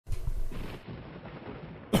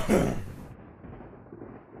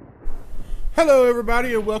Hello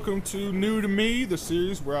everybody and welcome to New to Me, the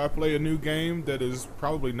series where I play a new game that is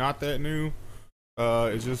probably not that new.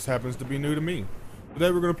 It just happens to be new to me. Today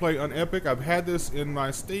we're going to play Unepic. I've had this in my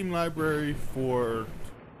Steam library for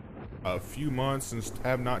a few months and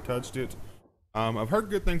have not touched it. I've heard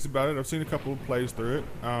good things about it. I've seen a couple of plays through it.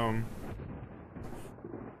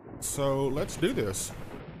 So let's do this.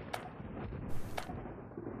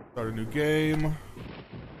 Start a new game.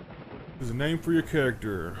 There's a name for your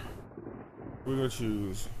character. We're gonna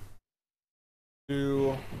choose.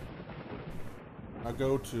 I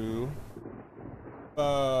go to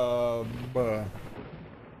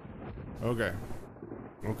okay.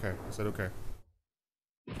 I said okay.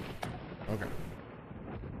 Okay.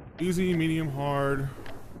 Easy, medium, hard.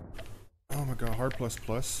 Oh my god, hard plus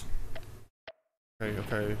plus.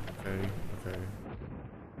 Okay.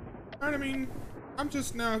 Alright, I mean, I'm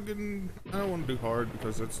just now getting, I don't want to do hard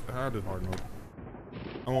because I'll do hard mode.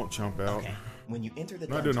 I won't chump out. Okay. When you enter the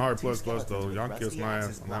I'm not doing hard dungeon, plus though. Y'all kiss my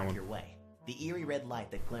ass on that one. your way. The eerie red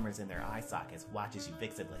light that glimmers in their eye sockets watches you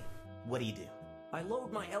fixedly. What do you do? I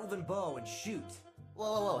load my elven bow and shoot.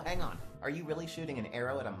 Whoa, hang on. Are you really shooting an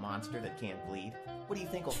arrow at a monster that can't bleed? What do you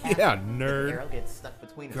think will happen? Yeah, If nerd. the arrow gets stuck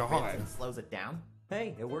between his ribs and slows it down?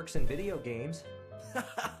 Hey, it works in video games.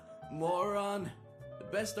 Moron. The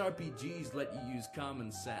best RPGs let you use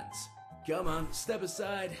common sense. Come on, step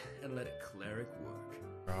aside and let a cleric work.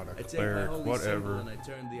 God, a I take my cleric, holy symbol whatever. and I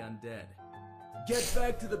turn the undead. Get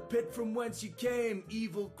back to the pit from whence you came,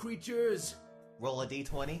 evil creatures! Roll a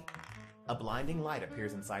d20. A blinding light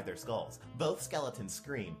appears inside their skulls. Both skeletons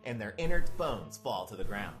scream, and their inert bones fall to the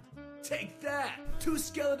ground. Take that! 2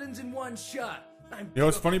 skeletons in one shot! You know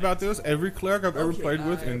what's funny about this? Every cleric I've ever Okay, played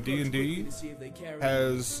with I in approach quickly D&D to see if they carry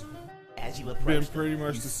has As you approach been them, pretty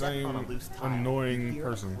much you the step on a same loose tile. annoying You hear a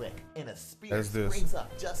person click, and a spear as this. springs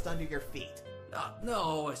up just under your feet.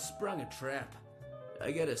 No, I sprung a trap.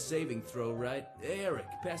 I get a saving throw, right? Hey, Eric,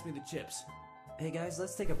 pass me the chips. Hey guys,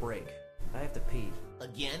 let's take a break. I have to pee.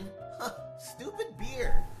 Again? Huh, stupid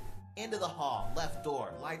beard. Into the hall, left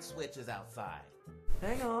door, light switch is outside.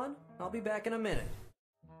 Hang on, I'll be back in a minute.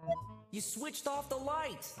 You switched off the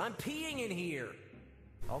light! I'm peeing in here!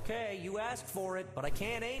 Okay, you asked for it, but I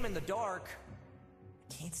can't aim in the dark.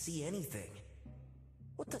 I can't see anything.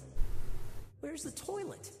 What the? Where's the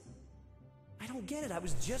toilet? I don't get it, I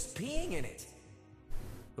was just peeing in it.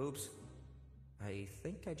 Oops. I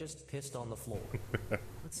think I just pissed on the floor.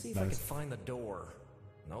 Let's see if I can find the door.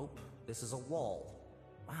 Nope, this is a wall.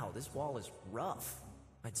 Wow, this wall is rough.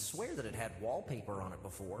 I'd swear that it had wallpaper on it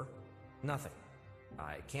before. Nothing.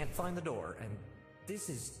 I can't find the door, and this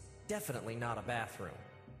is definitely not a bathroom.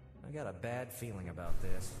 I got a bad feeling about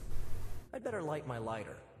this. I'd better light my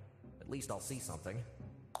lighter. At least I'll see something.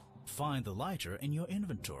 Find the lighter in your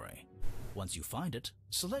inventory. Once you find it,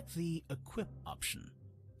 select the Equip option.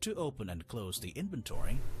 To open and close the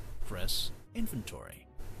inventory, press Inventory.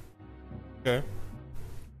 Okay.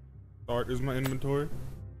 Start is my inventory.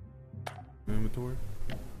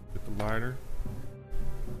 Get the lighter.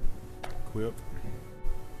 Equip.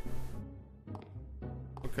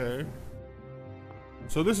 Okay.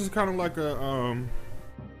 So this is kind of like a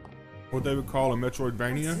what they would call a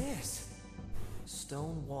Metroidvania. What's this?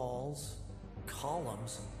 Stone walls,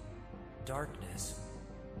 columns, darkness.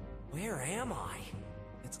 Where am I?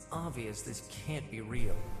 It's obvious this can't be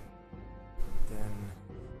real. Then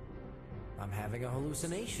I'm having a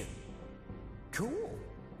hallucination. Cool.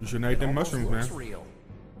 You should eat them mushrooms, man. Looks real.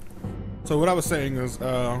 So what I was saying is,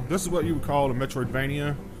 this is what you would call a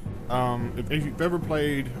Metroidvania. If you've ever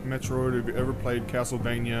played Metroid, if you've ever played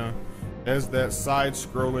Castlevania, as that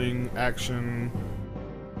side-scrolling action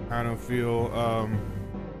kind of feel,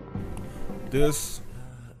 this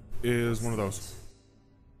is one of those.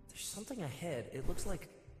 There's something ahead. It looks like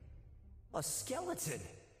a skeleton.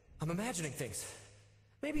 I'm imagining things.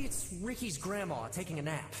 Maybe it's Ricky's grandma taking a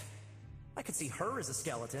nap. I could see her as a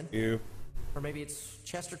skeleton. Ew. Or maybe it's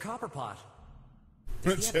Chester Copperpot.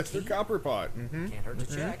 Chester Copperpot. Can't hurt to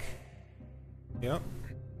check. Yep.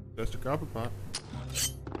 Chester Copperpot.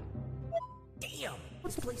 Damn!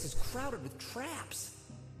 This place is crowded with traps.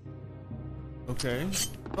 Okay.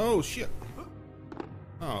 Oh shit.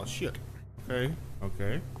 Oh shit.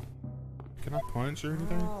 Okay. Can I punch or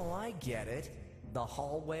anything? Oh, I get it. The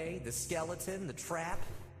hallway, the skeleton, the trap.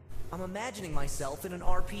 I'm imagining myself in an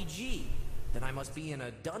RPG. Then I must be in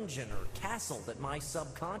a dungeon or castle that my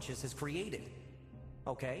subconscious has created.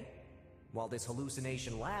 Okay. While this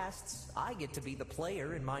hallucination lasts, I get to be the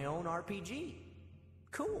player in my own RPG.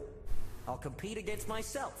 Cool. I'll compete against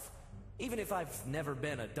myself, even if I've never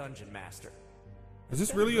been a dungeon master. Is this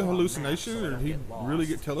Better really a draw map hallucination, so I or don't did he get lost. really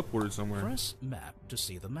get teleported somewhere? Press map to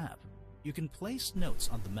see the map. You can place notes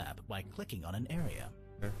on the map by clicking on an area.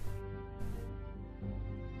 Okay.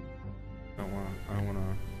 I don't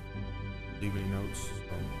wanna leave any notes.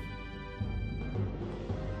 So.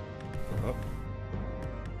 Go up.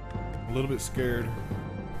 I'm a little bit scared.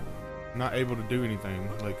 I'm not able to do anything.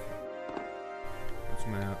 Like, what's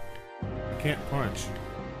map? I can't punch.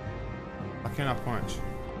 Why can't I punch?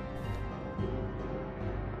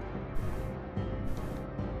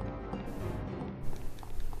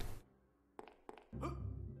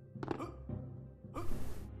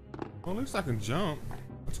 Well, at least I can jump.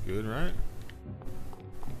 That's good, right?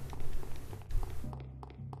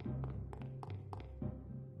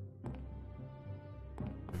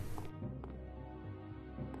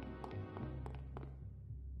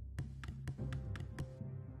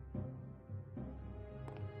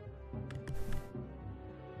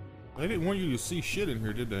 They didn't want you to see shit in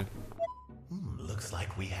here, did they? Looks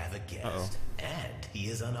like we have a guest. Uh-oh. And he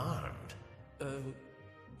is unarmed.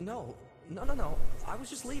 No. I was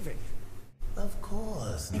just leaving. Of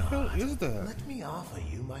course The hell not. is that? Let me offer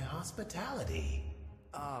you my hospitality.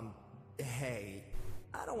 Hey,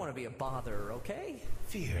 I don't want to be a bother, okay?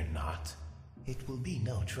 Fear not. It will be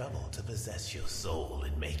no trouble to possess your soul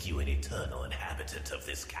and make you an eternal inhabitant of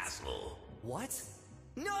this castle. What?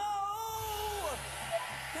 No!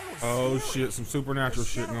 That was Oh scary. shit, some supernatural The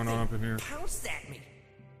shit shadow going on up in here. pounced at me.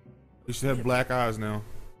 You should have black eyes now.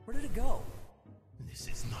 Where did it go? This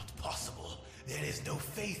is not possible. There is no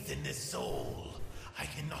faith in this soul. I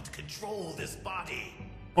cannot control this body.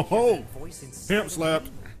 Oh, Voice inside pimp of slapped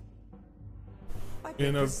me? I've been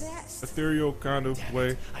in a possessed. ethereal kind of Damn way.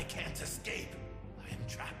 it, I can't escape. I am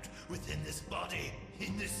trapped within this body,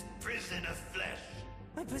 in this prison of flesh.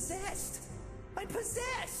 I'm possessed. I'm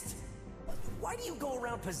possessed. Why do you go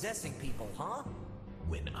around possessing people, huh?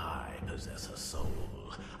 When I possess a soul,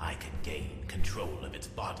 I can gain control of its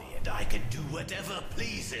body and I can do whatever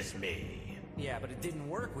pleases me. Yeah, but it didn't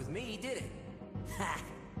work with me, did it? Ha!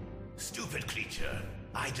 Stupid creature.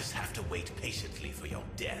 I just have to wait patiently for your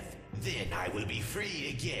death. Then I will be free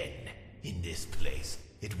again. In this place,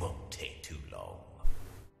 it won't take too long.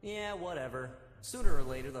 Yeah, whatever. Sooner or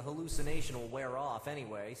later, the hallucination will wear off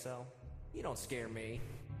anyway, so you don't scare me.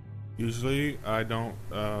 Usually, I don't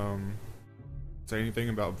say anything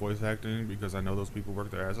about voice acting because I know those people work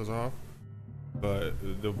their asses off. But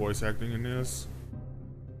the voice acting in this,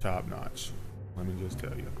 top notch. Let me just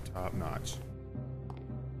tell you, top notch.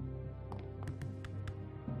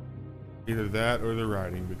 Either that or the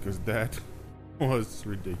writing, because that was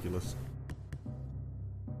ridiculous.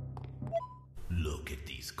 Look at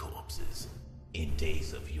these corpses. In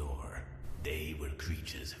days of yore, they were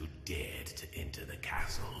creatures who dared to enter the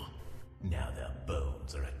castle. Now their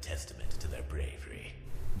bones are a testament to their bravery.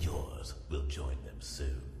 Yours will join them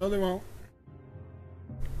soon. No, they won't.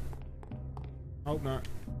 Hope not.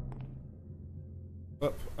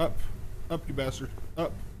 Up, up, up, you bastard.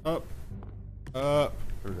 Up, up, up.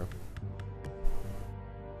 There we go.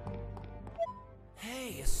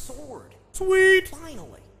 Hey, a sword. Sweet!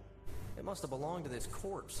 Finally. It must have belonged to this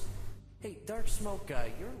corpse. Hey, Dark Smoke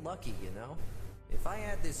guy, you're lucky, you know? If I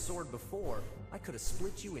had this sword before, I could have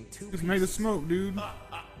split you in two Just pieces. made of smoke, dude.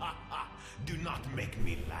 Do not make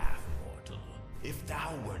me laugh, mortal. If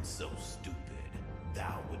thou weren't so stupid,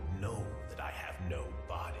 thou would know that I have no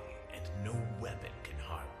body and no weapon can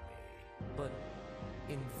harm me. But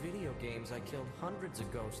in video games, I killed hundreds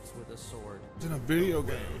of ghosts with a sword. It's in a video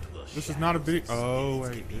game. This is not a video. Oh,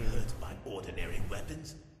 Spirits wait. can be hurt by ordinary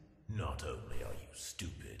weapons. Not only are you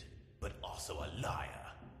stupid, but also a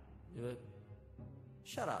liar.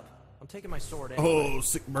 Shut up. I'm taking my sword anyway. Oh,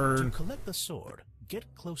 sick To burn. collect the sword,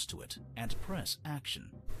 get close to it and press action.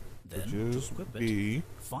 Then, to Just equip be- it,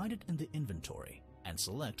 find it in the inventory and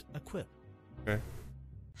select Equip. Okay.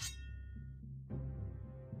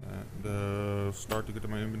 And start to get to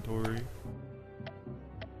my inventory.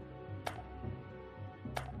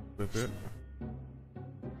 Equip it.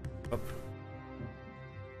 Up.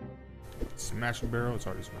 Smash and barrel. It's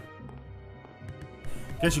already smashed.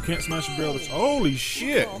 Guess you can't smash a barrel. That's holy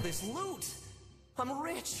shit. Look at all this loot. I'm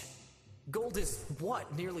rich. Gold is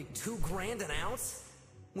what? Nearly $2 grand an ounce?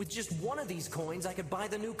 With just one of these coins, I could buy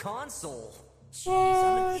the new console. Jeez,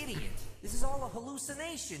 I'm an idiot. This is all a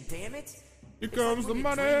hallucination, damn it. Here It's comes like the when you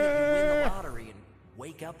dream that you win the money. lottery and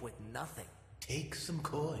wake up with nothing. Take some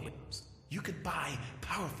coins. You could buy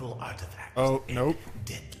powerful artifacts. Oh, and nope.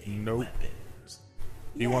 Deadly Nope. weapons.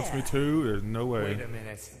 He wants me Yeah. to. There's no way. Wait a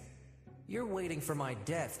minute. You're waiting for my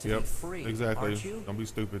death to Yep. be free, Exactly. aren't you? Don't be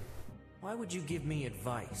stupid. Why would you give me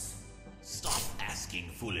advice? Stop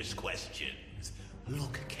asking foolish questions.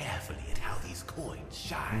 Look carefully at how these coins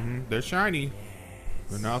shine. They're shiny.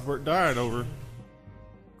 They're not worth dying over.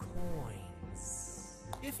 Coins.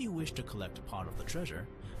 If you wish to collect a part of the treasure,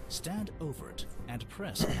 stand over it and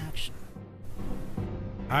press action.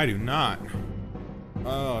 I do not.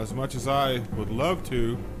 As much as I would love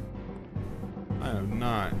to, I am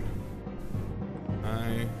not.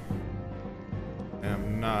 I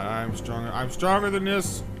am not. I'm stronger. I'm stronger than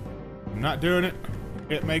this. I'm not doing it.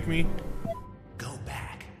 Can't make me. Go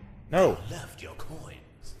back. No. You left your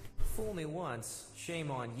coins. Fool me once, shame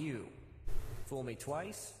on you. Fool me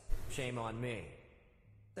twice, shame on me.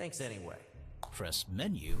 Thanks anyway. Press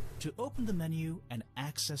Menu to open the menu and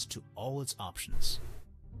access to all its options.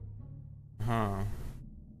 Huh.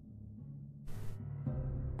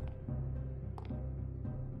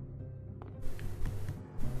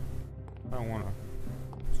 I don't wanna.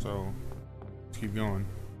 So, let's keep going.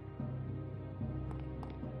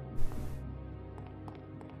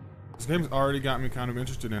 This game's already got me kind of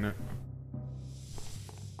interested in it.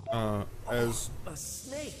 As A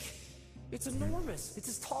snake! It's enormous. It's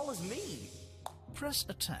as tall as me. Press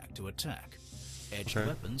attack to attack. Edged Okay.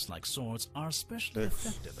 weapons like swords are especially X.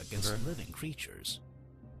 effective against Okay. living creatures.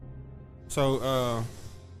 So,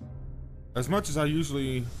 as much as I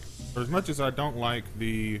usually, or as much as I don't like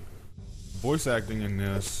the voice acting in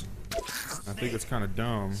this, I think it's kind of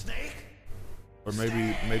dumb. Snake? Or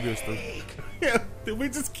maybe it's the. Yeah. Did we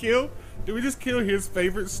just kill his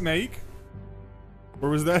favorite snake? Or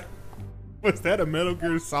was that a Metal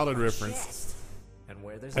Gear Solid reference? Chest. And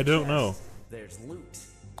where there's I a don't chest, know. there's loot.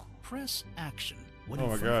 Press action when Oh in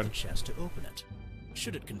my front of God. the chest to open it.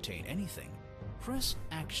 Should it contain anything, press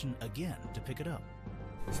action again to pick it up.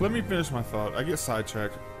 So let me finish my thought. I get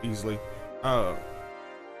sidetracked easily.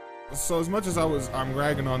 So as much as I'm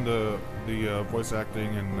ragging on the voice acting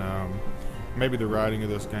and maybe the writing of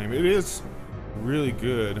this game, it is really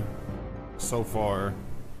good so far.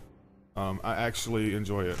 I actually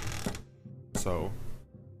enjoy it. So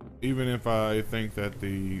even if I think that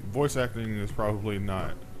the voice acting is probably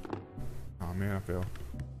not, oh man, I feel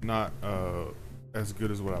not as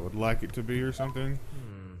good as what I would like it to be or something.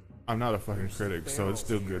 I'm not a fucking critic, so it's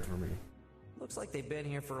still good for me. Looks like they've been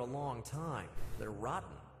here for a long time. They're rotten.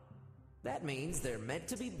 That means they're meant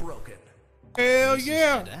to be broken. Hell Maces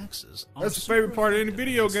yeah! and axes are That's the super favorite part of any effective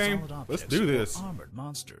video against game. solid Let's objects do or this. Armored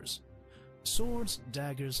monsters. Swords,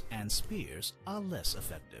 daggers, and spears are less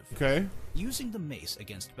effective. Okay, Using the mace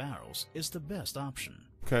against barrels is the best option.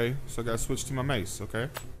 okay, so I gotta switch to my mace, okay?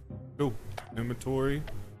 Cool. Inventory.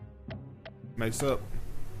 Mace up.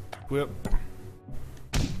 Equip.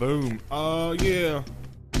 Boom. Oh, yeah.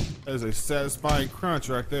 That is a satisfying crunch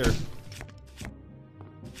right there.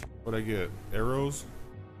 What'd I get? Arrows?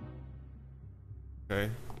 Okay.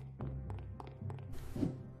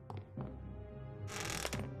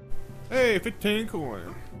 Hey, 15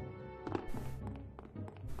 coin.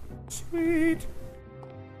 Sweet.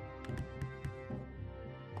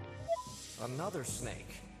 Another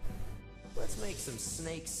snake. Let's make some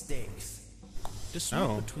snake steaks. To switch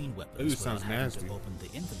Oh, between that weapons just sounds without having nasty. to open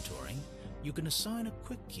the inventory, you can assign a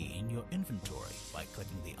quick key in your inventory by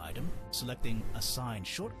clicking the item, selecting Assign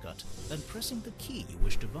Shortcut, then pressing the key you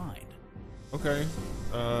wish to bind. Okay.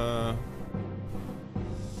 I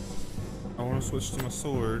want to switch to my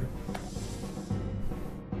sword.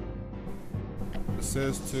 It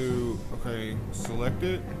says to, okay, select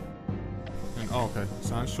it. And, oh, okay,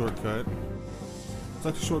 assign shortcut.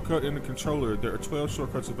 Select a shortcut in the controller. There are 12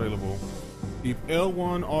 shortcuts available. Keep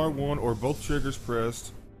L1, R1, or both triggers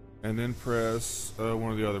pressed, and then press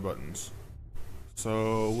one of the other buttons.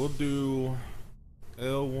 So we'll do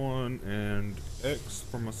L1 and X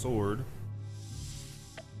for my sword.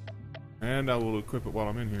 And I will equip it while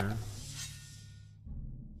I'm in here.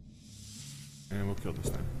 And we'll kill this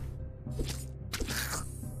thing.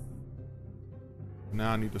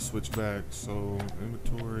 Now I need to switch back. So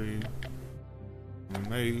inventory,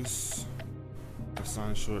 mace,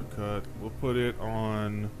 assign shortcut. We'll put it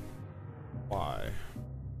on Y.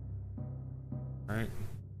 Alright.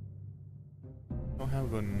 Don't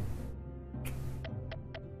have an.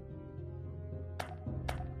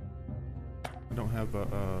 I don't have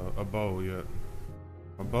a bow yet.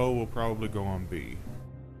 A bow will probably go on B.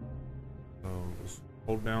 So just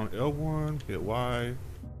hold down L1, hit Y.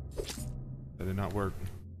 That did not work.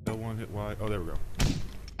 L1, hit Y. Oh, there we go.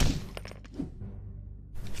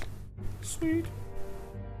 Sweet.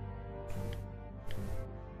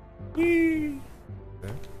 Whee.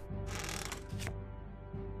 Okay.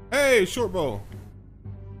 Hey, short bow.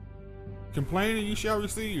 Complain and you shall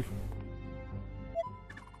receive.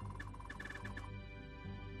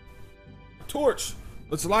 Torch.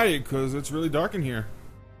 Let's light it, because it's really dark in here.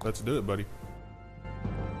 Let's do it, buddy.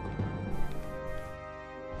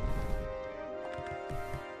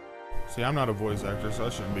 See, I'm not a voice actor, so I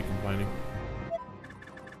shouldn't be complaining.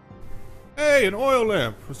 Hey, an oil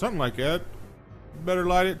lamp, or something like that. Better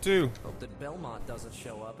light it, too. Hope that Belmont doesn't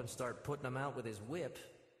show up and start putting them out with his whip.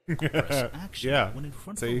 Press action Yeah, when in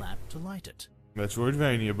front see? of the lamp to light it.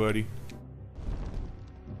 Metroidvania, buddy.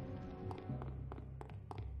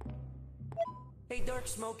 Hey, Dark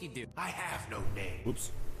Smoky dude. I have no name.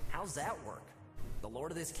 Whoops. How's that work? The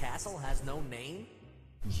lord of this castle has no name?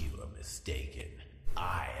 You are mistaken.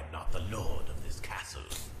 I am not the lord of this castle.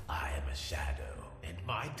 I am a shadow, and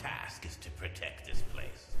my task is to protect this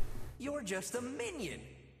place. You're just a minion.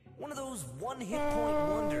 One of those one-hit point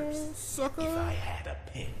wonders. Sucker. If I had a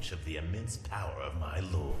pinch of the immense power of my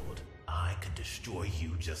lord, I could destroy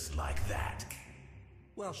you just like that.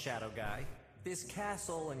 Well, Shadow Guy, this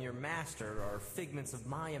castle and your master are figments of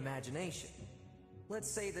my imagination. Let's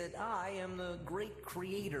say that I am the great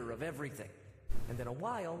creator of everything. And in a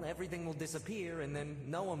while, everything will disappear, and then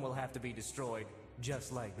no one will have to be destroyed,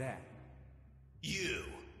 just like that. You.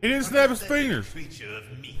 He didn't snap his fingers. Creature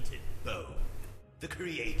of meat and bone. The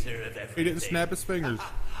creator of everything. He didn't snap his fingers.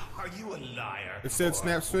 Are you a liar? It said or-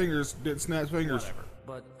 snaps fingers, didn't snap fingers. Whatever.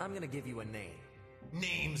 But I'm gonna give you a name.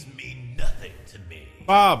 Names mean nothing to me.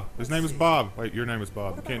 Bob. His name is Bob. Wait, your name is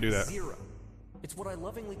Bob. You What can't do about that. Zero. It's what I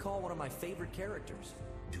lovingly call one of my favorite characters.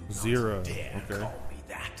 Do not Zero, dare okay. call me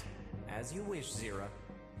that. As you wish, Zero.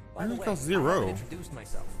 Why By the is it way, called I Zero? haven't introduced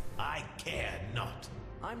myself. I care not.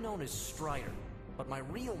 I'm known as Strider, but my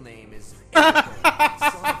real name is Aragorn,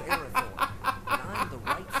 son of Arathorn, and I'm the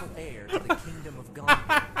rightful heir to the kingdom of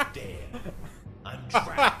Gondor. Damn. I'm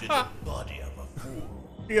trapped in the body of a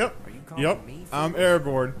fool. Yep. Are you calling Yep. me I'm foolish?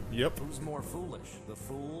 Aragorn. Yep. Who's more foolish, the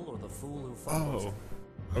fool or the fool who follows?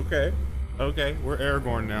 Oh. Okay. Okay. We're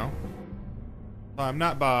Aragorn now. I'm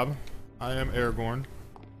not Bob. I am Aragorn.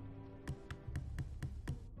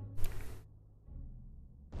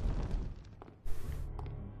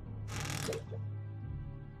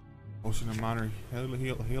 Potion of minor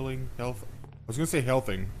healing, health. I was gonna say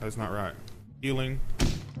healthing. That's not right. Healing.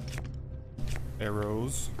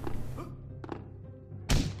 Arrows.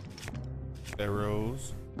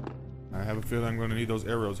 Arrows. I have a feeling I'm gonna need those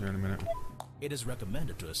arrows here in a minute. It is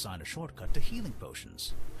recommended to assign a shortcut to healing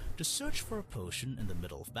potions. To search for a potion in the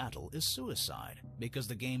middle of battle is suicide, because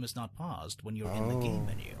the game is not paused when you're in the game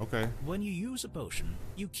menu. Okay. When you use a potion,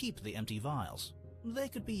 you keep the empty vials. They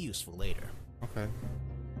could be useful later. Okay.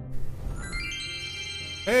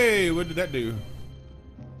 Hey, what did that do? Did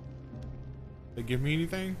it give me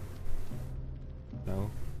anything?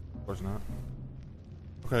 No, of course not.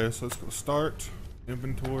 Okay, so let's go start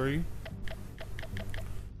inventory.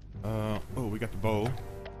 Oh, we got the bow.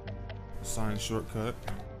 Assign shortcut.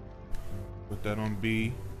 Put that on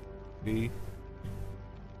B. B.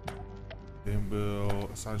 Then we'll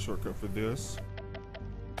assign shortcut for this.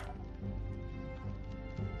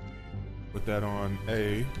 Put that on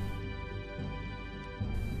A.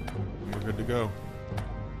 And we're good to go.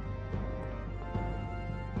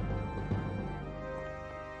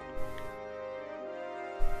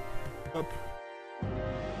 Up.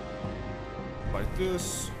 Like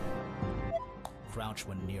this. Crouch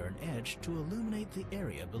when near an edge to illuminate the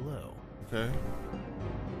area below. Okay.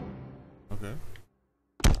 Okay.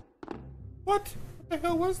 What? What the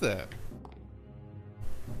hell was that?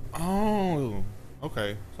 Oh.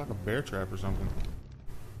 Okay. It's like a bear trap or something.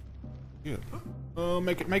 Yeah. Oh,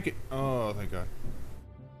 make it, make it. Oh, thank God.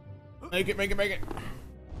 Make it, make it, make it.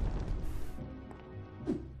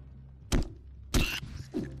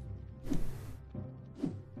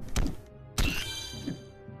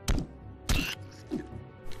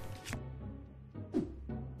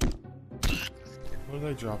 What are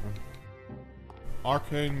they dropping?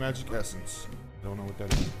 Arcane Magic Essence. Don't know what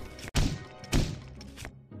that is.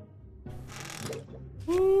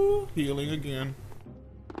 Woo! Healing again.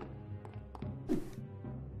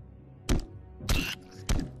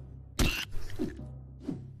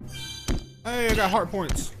 Hey, I got heart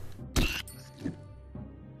points. You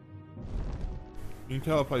can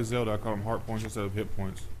tell I play Zelda. I call them heart points instead of hit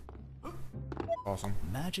points. Awesome.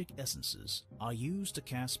 Magic essences are used to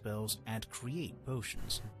cast spells and create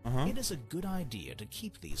potions. Uh-huh. It is a good idea to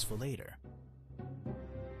keep these for later.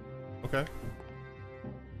 Okay.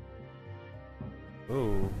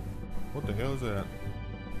 Oh, what the hell is that?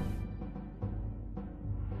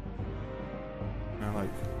 Can I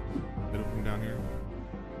like hit it from down here?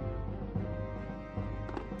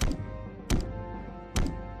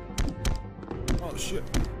 Oh shit.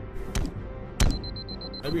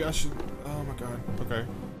 Maybe I should. Oh my god. Okay.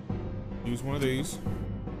 Use one of these.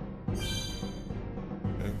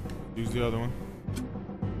 Okay. Use the other one.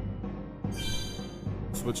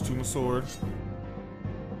 Switch to my sword.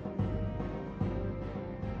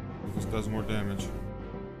 If this does more damage.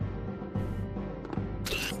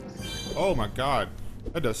 Oh my god.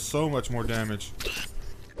 That does so much more damage.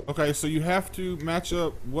 Okay, so you have to match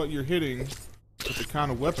up what you're hitting with the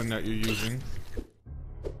kind of weapon that you're using,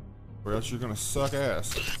 or else you're gonna suck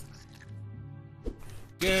ass.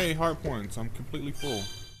 Yay, heart points. I'm completely full.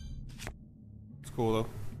 It's cool though.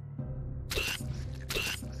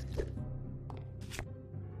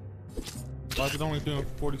 Why is it only doing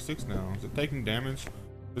 46 now? Is it taking damage?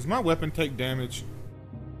 Does my weapon take damage?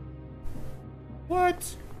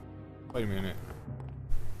 What? Wait a minute.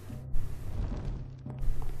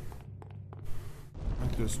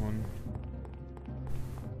 Like this one.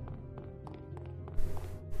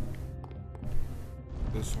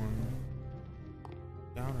 This one.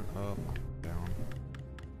 Down and up. Down.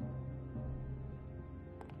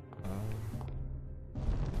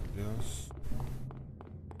 Like this.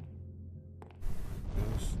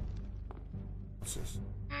 Like this. What's this?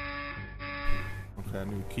 Okay, I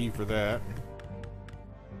need a key for that.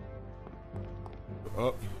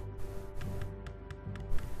 Up.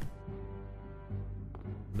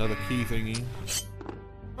 Another key thingy.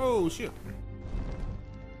 Oh shit.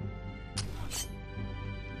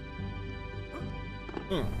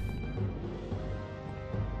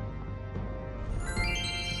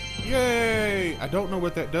 Yay! I don't know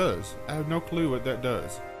what that does. I have no clue what that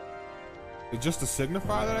does. Is it just to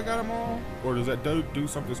signify that I got them all? Or does that do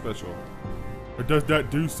something special? Or does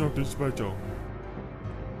that do something special?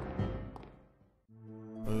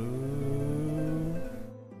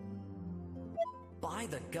 By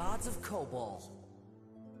the gods of Cobalt.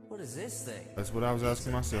 What is this thing? That's what I was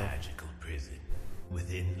asking myself. Magical prison.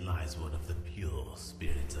 Within lies one of the pure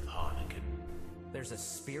spirits of Harnican. There's a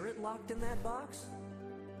spirit locked in that box?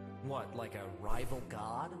 What, like a rival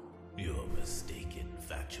god? You're mistaken,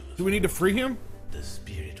 fatuous. Do we need to free him? The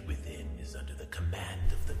spirit within is under the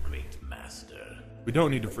command of the Great Master. We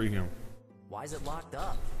don't need to free him. Why is it locked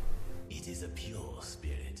up? It is a pure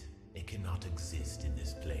spirit. It cannot exist in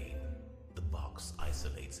this plane. The box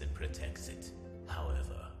isolates and protects it.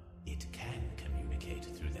 However, it can communicate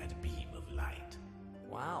through that beam of light.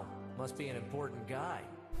 Wow, must be an important guy.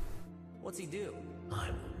 What's he do? I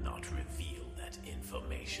will not reveal that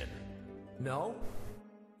information. No?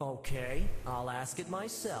 Okay, I'll ask it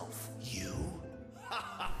myself. You?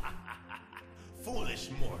 Foolish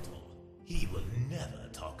mortal. He will never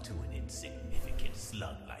talk to an insignificant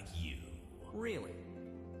slug like you. Really?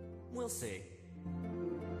 We'll see.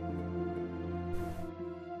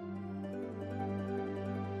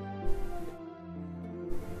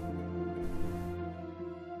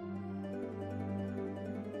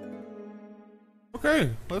 Okay,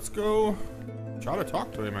 let's go try to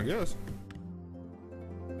talk to him, I guess.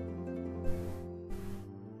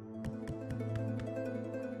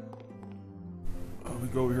 Oh, we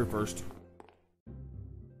go over here first.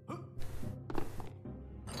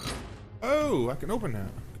 Oh, I can open that.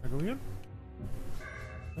 Can I go in?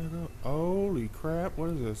 Can I go? Holy crap,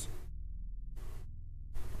 what is this?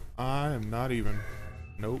 I am not even.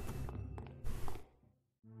 Nope.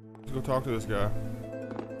 Let's go talk to this guy.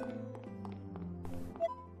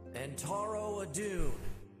 Entaro Adun.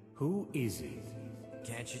 Who is he?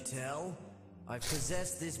 Can't you tell? I've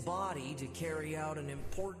possessed this body to carry out an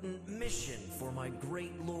important mission for my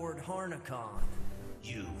great lord Harnican.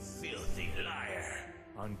 You filthy liar.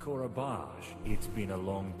 On Korabaj, it's been a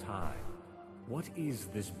long time. What is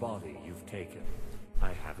this body you've taken?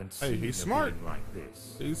 I haven't Hey, seen he's a smart. being like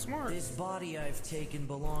this. He's smart. This body I've taken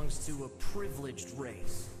belongs to a privileged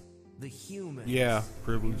race. The humans. Yeah, In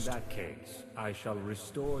privileged. that case, I shall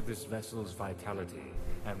restore this vessel's vitality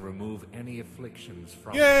and remove any afflictions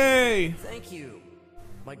from it. Yay! Thank you.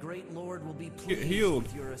 My great lord will be Get pleased healed.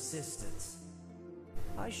 with your assistance.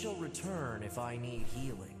 I shall return if I need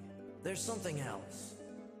healing. There's something else.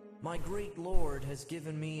 My great lord has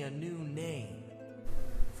given me a new name.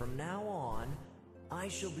 From now on, I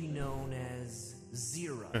shall be known as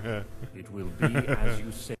Zero. It will be as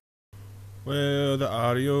you say. Well, the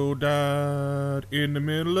audio died in the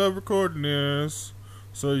middle of recording this,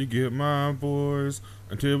 so you get my voice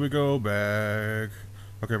until we go back.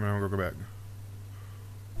 Okay, man, we're gonna go back.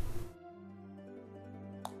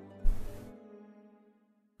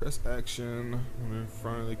 Press action in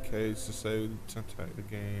front of the case to save to attack the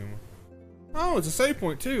game. Oh, it's a save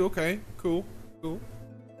point too. Okay, cool, cool.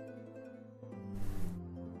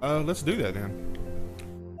 Let's do that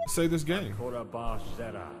then. Let's save this game. Korabaj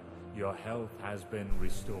Zera, your health has been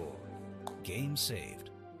restored. Game saved.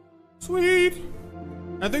 Sweet.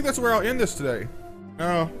 I think that's where I'll end this today.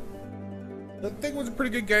 I think it was a pretty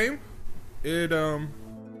good game. It's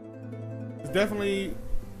definitely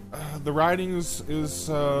the writing is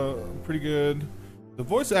pretty good. The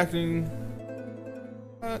voice acting,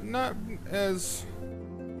 not as,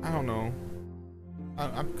 I don't know.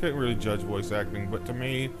 I couldn't really judge voice acting, but to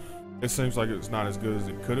me, it seems like it's not as good as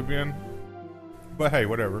it could have been. But hey,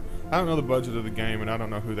 whatever. I don't know the budget of the game, and I don't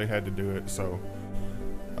know who they had to do it, so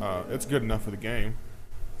it's good enough for the game.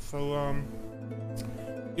 So,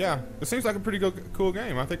 yeah, it seems like a pretty cool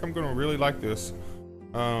game. I think I'm gonna really like this.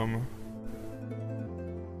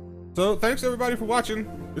 So thanks everybody for watching.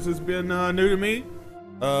 This has been New to Me,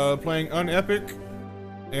 playing Unepic,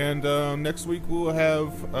 and next week we'll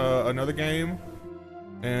have another game,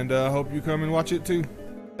 and hope you come and watch it too.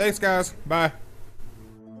 Thanks guys, bye.